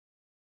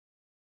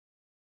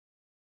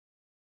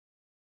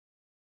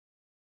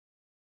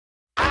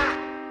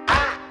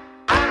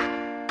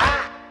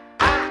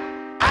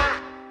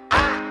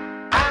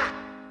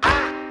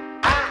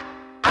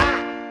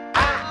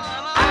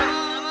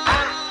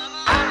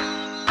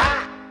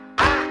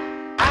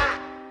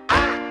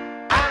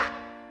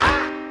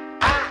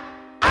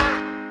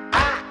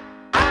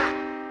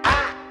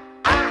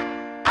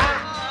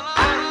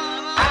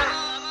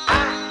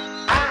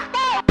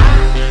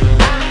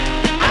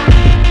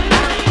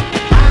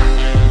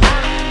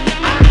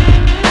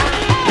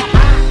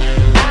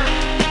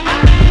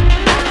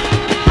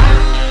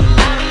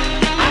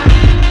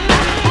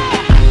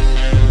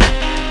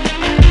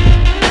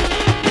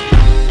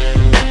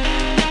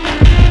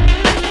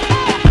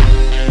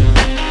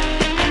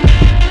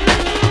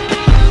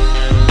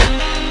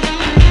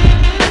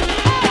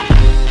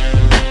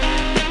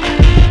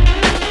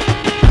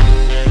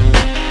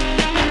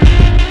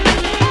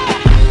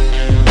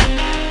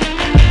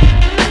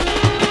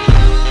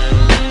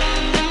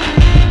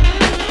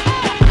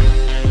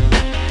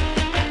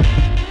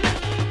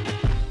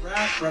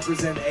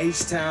represent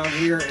H-Town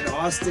here in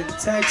Austin,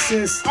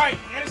 Texas. All right,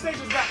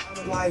 Anastasia's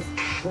back. Life,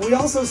 but we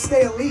also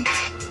stay elite,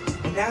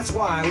 and that's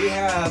why we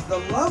have the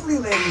lovely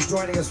ladies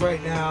joining us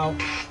right now.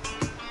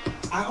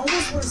 I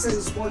almost want to say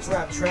the sports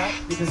rap track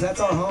because that's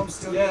our home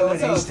studio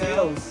in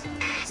H-Town.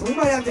 So we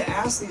might have to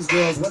ask these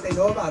girls what they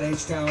know about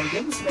H-Town,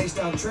 give them some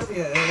H-Town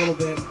trivia in a little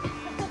bit.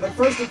 But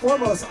first and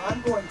foremost,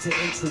 I'm going to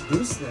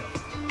introduce them.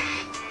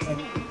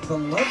 And the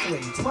lovely,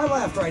 to my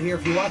left right here,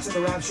 if you're watching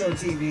the Rap Show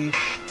TV,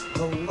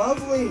 the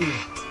lovely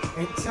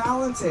and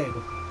talented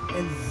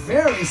and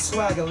very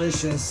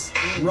swagalicious,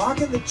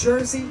 rocking the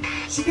jersey.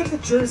 She kept the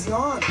jersey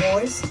on,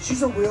 boys.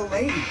 She's a real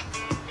lady.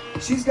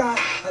 She's got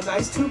a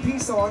nice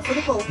two-piece on for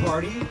the boat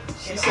party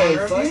in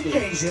honor of the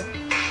occasion,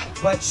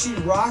 but she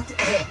rocked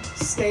a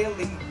Stay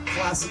Elite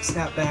classic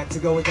snapback to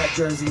go with that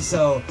jersey.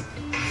 So,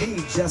 the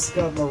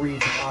Jessica Marie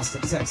from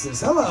Austin,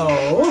 Texas.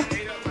 Hello.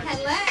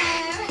 Hello.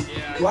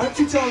 Why don't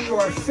you tell them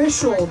your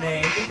official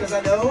name, because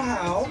I know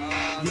how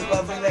you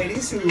lovely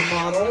ladies who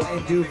model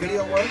and do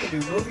video work and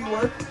do movie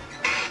work,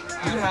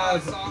 you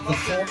have the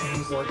full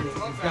name working,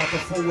 you've got the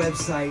full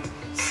website,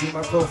 see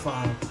my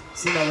profile,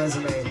 see my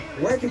resume.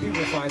 Where can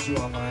people find you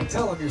online?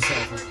 Tell them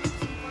yourself. You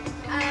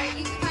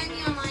can find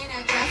me online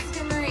at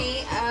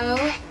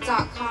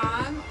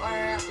jessicamario.com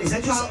or... Is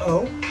that just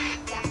O?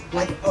 Yeah.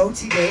 Like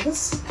O.T.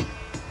 Davis?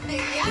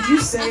 Yeah. Did you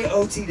say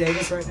O.T.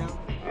 Davis right now?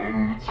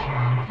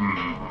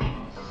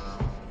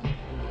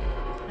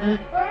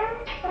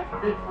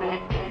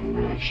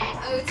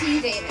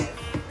 O.T. Davis.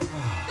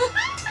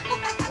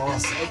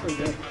 Awesome.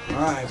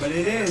 All right, but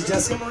it is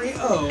Jessica Marie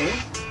O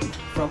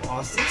from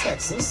Austin,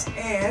 Texas,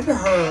 and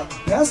her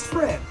best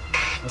friend,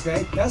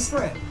 okay, best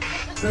friend,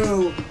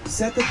 who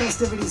set the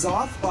festivities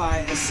off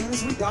by, as soon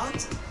as we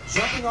docked,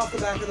 jumping off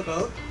the back of the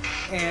boat,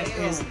 and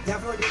is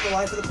definitely being the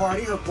life of the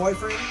party. Her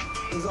boyfriend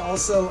is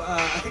also,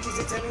 I think he's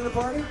attending the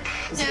party? No,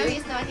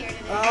 he's not here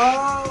today.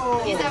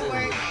 Oh! He's at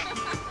work.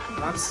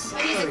 I'm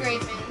sorry. But he's a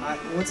great man.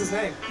 What's his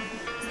name?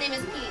 His name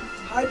is Pete.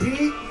 Hi,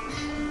 Pete.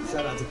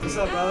 Shout out to Pete. What's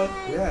up, brother?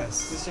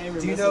 Yes. Do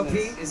you know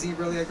Pete? Is he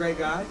really a great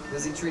guy?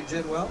 Does he treat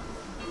Jen well?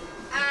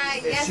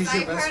 Yes, she's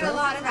your I've best heard friend? a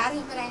lot about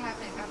him, but I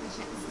haven't got the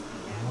chance.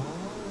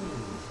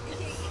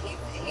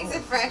 He's a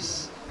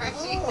freshie.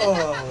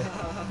 Oh.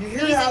 You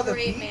hear He's how a the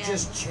great beat man.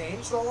 just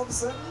changed all of a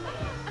sudden?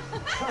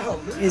 Wow.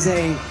 Is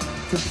a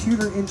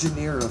computer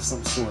engineer of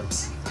some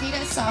sorts. He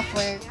does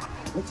software.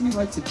 What do you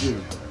like to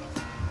do?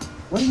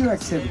 What are your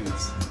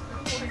activities?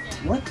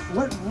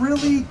 What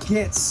really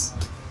gets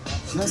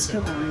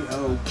Jessica Marie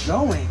O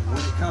going when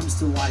it comes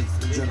to life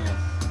in general?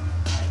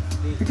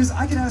 Because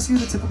I can ask you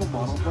the typical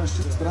model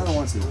questions, but I don't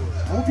want to.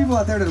 I want people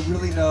out there to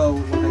really know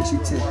what makes you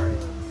tick,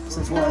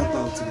 since we're on a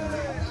boat together.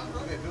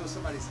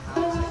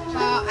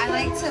 Well, I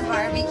like to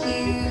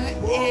barbecue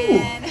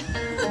and...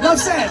 Enough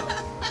said!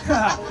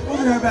 We'll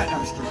be right back. No,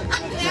 I'm just kidding.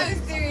 No,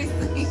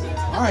 seriously.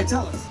 All right,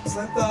 tell us.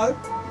 Slim Thug, a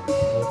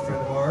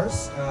friend of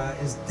ours,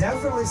 is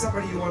definitely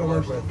somebody you want to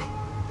work with.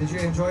 Did you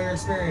enjoy your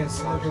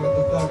experience working with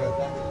the Thug?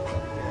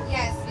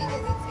 Yes,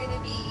 because it's going to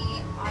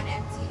be on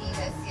MTV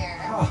this year.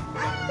 Oh,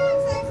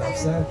 enough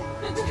said.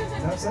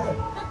 Enough said.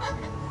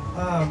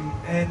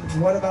 And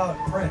what about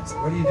print?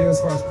 What do you do as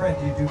far as print?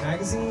 Do you do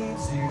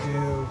magazines? Do you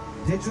do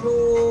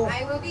digital?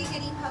 I will be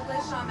getting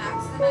published on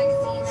Max the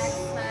Magazine next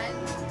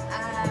month.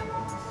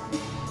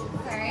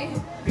 Sorry.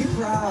 Be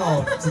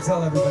proud to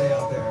tell everybody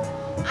out there.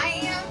 I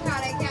am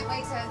proud. I can't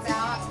wait till it's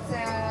out so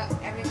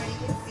everybody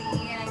can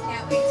see, and I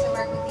can't wait to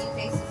work with new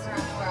faces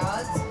around the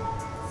world.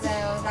 So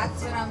that's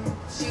what I'm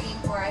shooting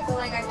for. I feel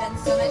like I've done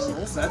so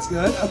much. That's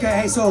good. Okay,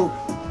 hey, so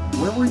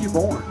where were you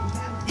born?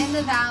 In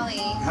the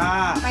Valley.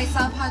 By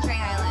South Padre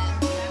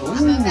Island.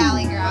 I'm a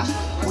Valley girl.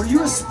 Were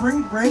you a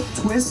spring break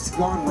twist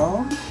gone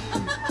wrong?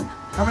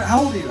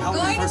 How old are you? How old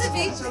are you? Going to the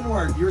beach. Didn't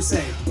work. You were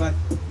saved, but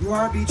you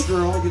are a beach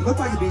girl. You look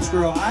like a beach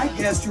girl. I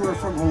guessed you were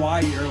from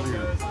Hawaii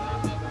earlier.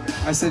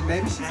 I said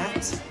maybe she's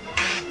at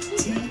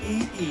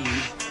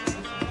TEE_Davis.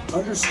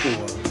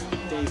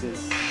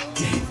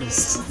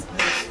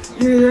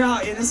 You're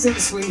how innocent,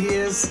 sweet he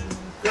is.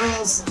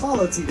 Girls,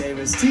 follow T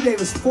Davis. T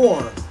Davis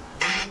 4,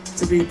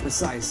 to be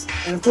precise.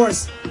 And of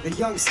course, the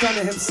young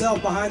stunner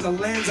himself behind the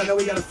lens. I know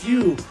we got a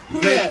few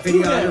great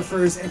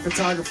videographers and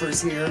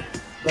photographers here,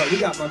 but we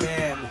got my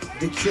man,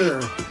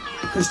 Decuire,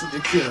 Christian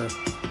Decuire.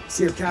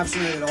 See her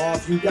capturing it all.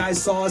 If you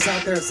guys saw us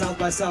out there at South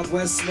by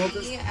Southwest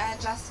Smokers.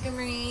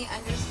 Jessica_Marie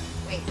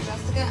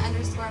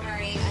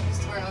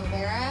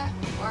Olivera,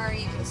 or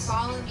you can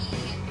follow me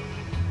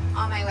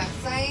on my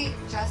website,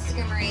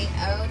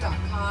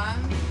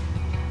 jessicamario.com.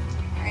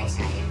 Alright,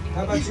 Awesome.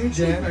 How about you,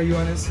 Jen? Are you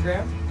on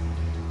Instagram?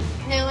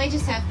 No, I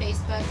just have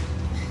Facebook.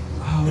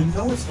 Oh, you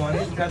know what's funny?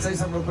 Can I tell you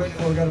something real quick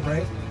before we go to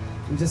break?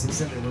 We just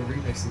accepted we're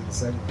remixing the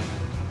segment.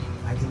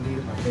 I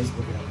deleted my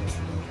Facebook account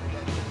yesterday.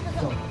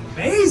 Felt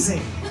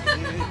amazing!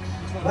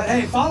 But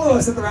hey, follow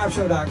us at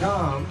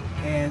therapshow.com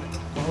and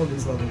follow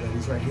these lovely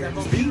ladies right here.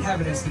 Does Pete have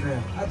an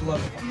Instagram? I'd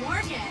love it.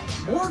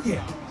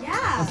 Morgan!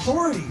 Yeah.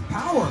 Authority,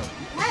 power.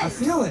 Yes. I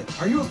feel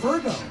it. Are you a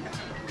Virgo? No.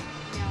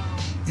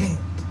 Damn.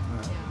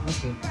 Alright, that's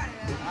good.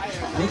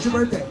 What's your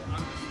birthday?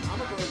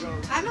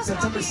 I'm a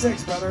September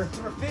 6th, brother.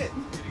 September 5th.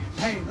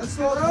 Hey, let's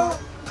go out.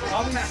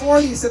 I'll be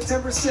 40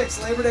 September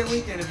 6th, Labor Day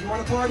weekend. If you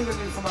want to party with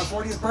me for my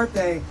 40th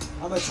birthday,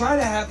 I'm going to try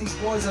to have these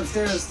boys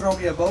upstairs throw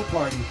me a boat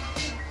party.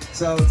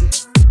 So...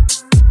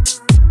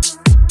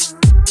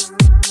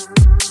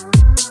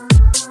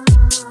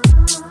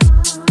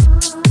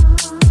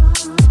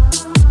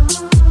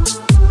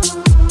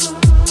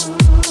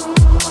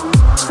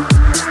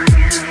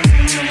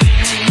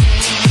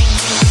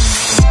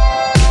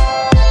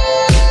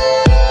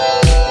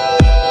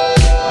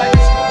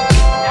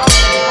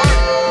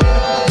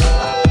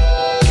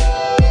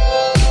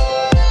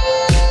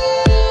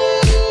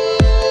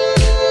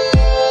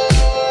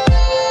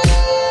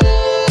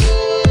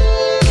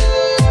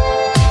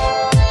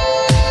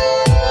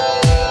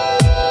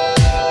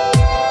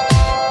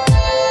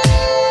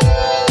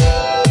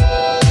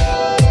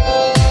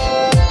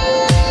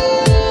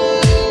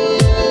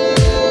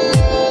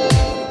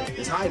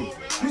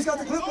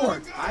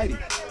 Heidi.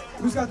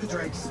 Who's got the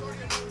drinks?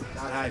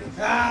 Not Heidi.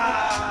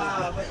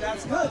 Ah, but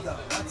that's good though.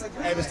 That's a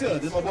good. Hey, but still,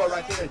 this is my boy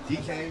right there,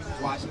 Kane,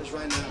 who's watching us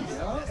right now.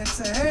 Yeah. And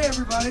say, hey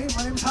everybody,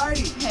 my name's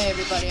Heidi. Hey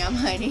everybody, I'm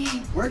Heidi.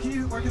 Where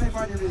can they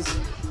find your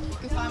music? You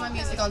can find my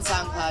music on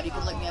SoundCloud. You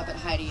can look me up at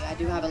Heidi. I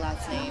do have a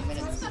last name, and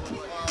it's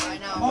right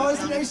now. Oh,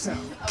 it's an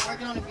A-sound. I'm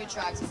working on a few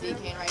tracks with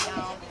Kane right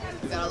now.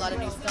 We've got a lot of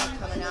new stuff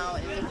coming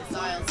out in different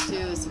styles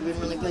too, so we've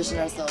been really pushing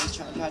ourselves,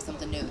 trying to try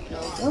something new, you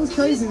know. That was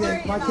crazy.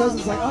 That my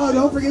cousin's like, oh,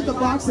 don't forget the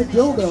box of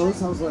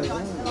dildos. I was like,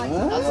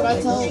 what? That's what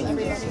I told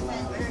everybody.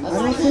 I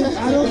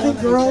don't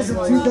think girls in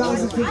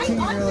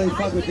 2015 really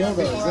fuck with dildos.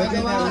 Before I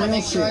go out, I want to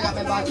make sure I got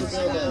my box of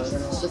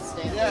dildos. Just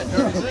stand.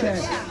 Okay.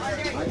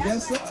 I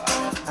guess so.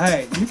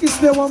 Hey, you can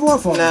spit one more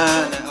for me.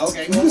 Nah,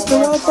 okay. You can spit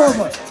one more for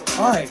me.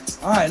 All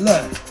right,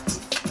 look.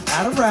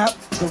 Adam Rapp,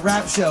 The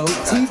Rap Show,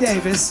 T.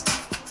 Davis,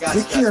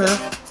 Decuire,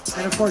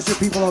 and of course your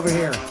people over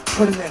here.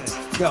 Put it in it.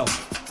 Go. All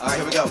right,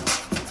 here we go.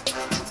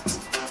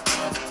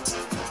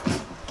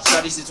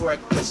 Shawty to twerk,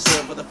 but she's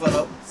here for the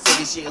photo.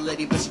 City she a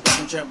lady, but she got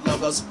some tramp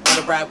logos.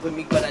 Wanna ride with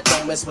me, but I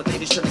don't mess with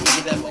ladies. Trying to give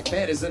you that more.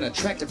 Bad is an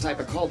attractive type.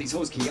 I call these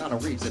hoes Keanu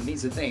Reeves. It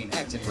means that they ain't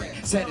acting right.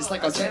 Sad is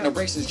like our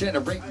generations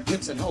generating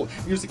pimps and hoes.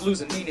 Music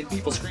losing meaning,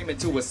 people screaming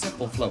to a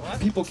simple flow.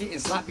 People getting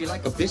sloppy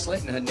like a bitch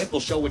letting her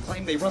nipple show and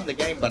claim they run the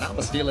game, but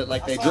I'ma steal it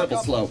like they dribble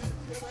slow.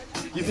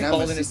 You think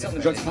ballin' is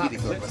selling drugs, popping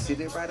clips?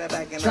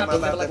 Trap the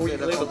level like where you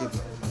live.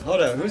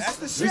 Hold on, who's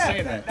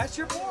saying that? That's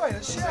your boy,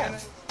 the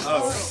chef.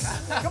 Oh.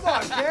 Come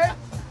on, kid.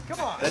 Come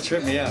on. That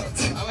tripped me out.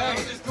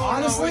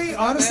 Honestly,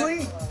 I'll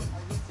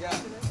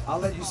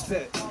let you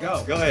spit.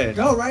 Go. Go ahead.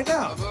 Go right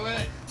now.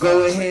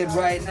 Go ahead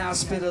right now,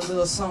 spit a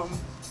little something.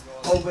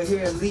 Over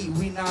here, elite,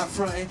 we not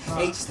frontin'.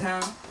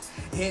 H-Town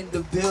in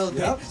the building.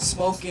 Yep.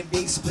 Smoking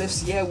big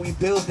spliffs, yeah, we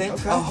building.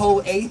 A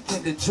whole eighth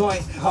in the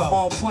joint. I'm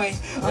on point.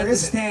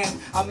 Understand,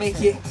 I make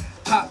it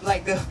hop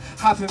like the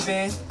hopping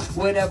man.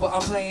 Whatever,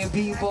 I'm playing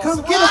b-ball.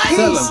 Come get a piece.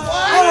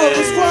 Oh,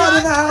 the squad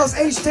in the house.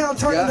 H-Town,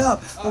 turn it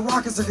up. The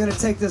Rockets are gonna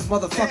take this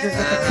motherfucker with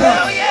the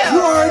cup. You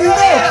already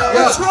know.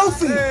 The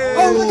trophy.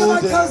 Oh, look at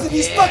my cousin.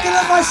 He's fucking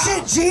up my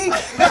shit, G.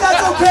 But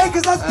that's okay,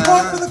 because that's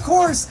part for the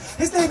course.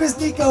 His name is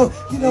Nico.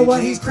 You know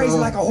what? He's crazy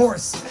like a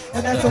horse.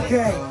 And that's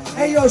okay.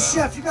 Hey, yo,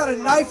 chef, you got a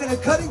knife and a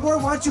cutting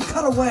board? Why don't you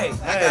cut away?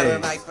 Hey.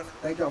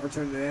 Thank y'all for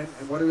tuning in.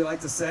 And what do we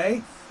like to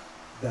say?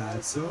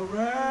 That's a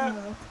wrap.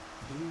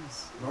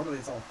 Peace. Normally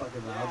it's all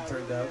fucking loud,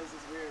 turned up.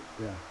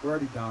 Yeah, we're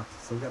already docked,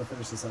 so we gotta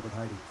finish this up with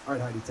Heidi. All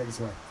right, Heidi, take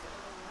us away. I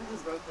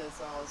just wrote this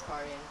while I was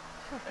partying.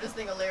 I just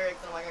think of lyrics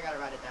and I'm like, I gotta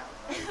write it down.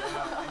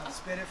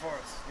 Spit it for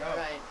us. Go.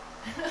 Alright.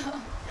 Go,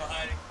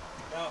 Heidi.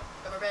 Go.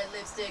 Got my red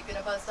lipstick,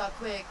 gonna bust off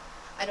quick.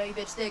 I know you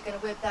bitch thick, gonna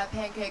whip that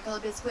pancake, color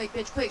bitch quick,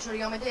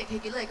 shorty on my dick,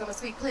 hickey lick, on my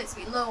sweet clit,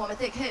 sweet low, on my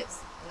thick hips.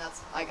 And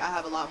that's, like, I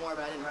have a lot more,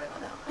 but I didn't write it all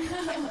down.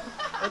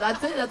 But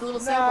that's it, that's a little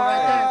sample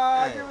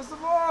right there. Give us some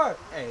more.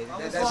 Hey,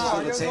 that's just a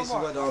little taste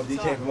of what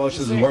DK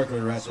Promotions is working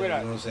with right there. You know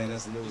what I'm saying?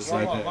 That's the newest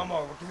right there. One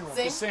more.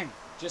 Sing? Just sing.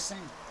 Just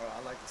sing. Oh, I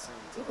like to sing.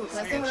 Ooh, can I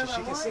sing whatever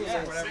I want? Sing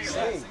whatever you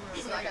sing.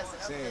 So I gotta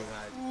sing. Sing,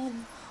 Heidi.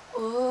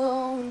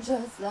 Oh,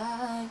 just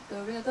like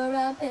the river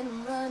I've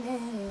been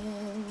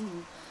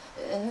running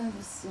ever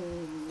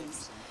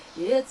since.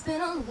 It's been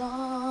a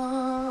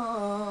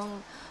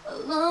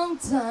long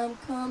time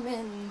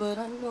coming, but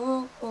I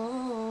know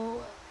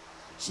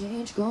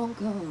change gon'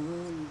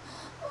 come.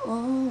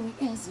 Oh,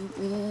 yes it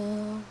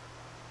will.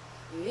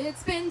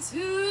 It's been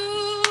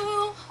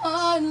too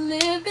hard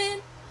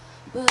living,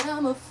 but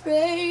I'm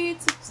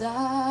afraid to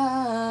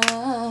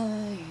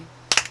die.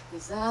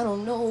 'Cause I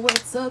don't know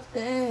what's up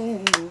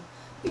there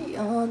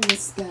beyond the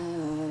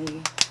sky.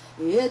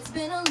 It's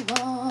been a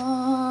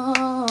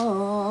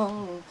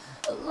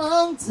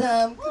long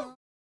time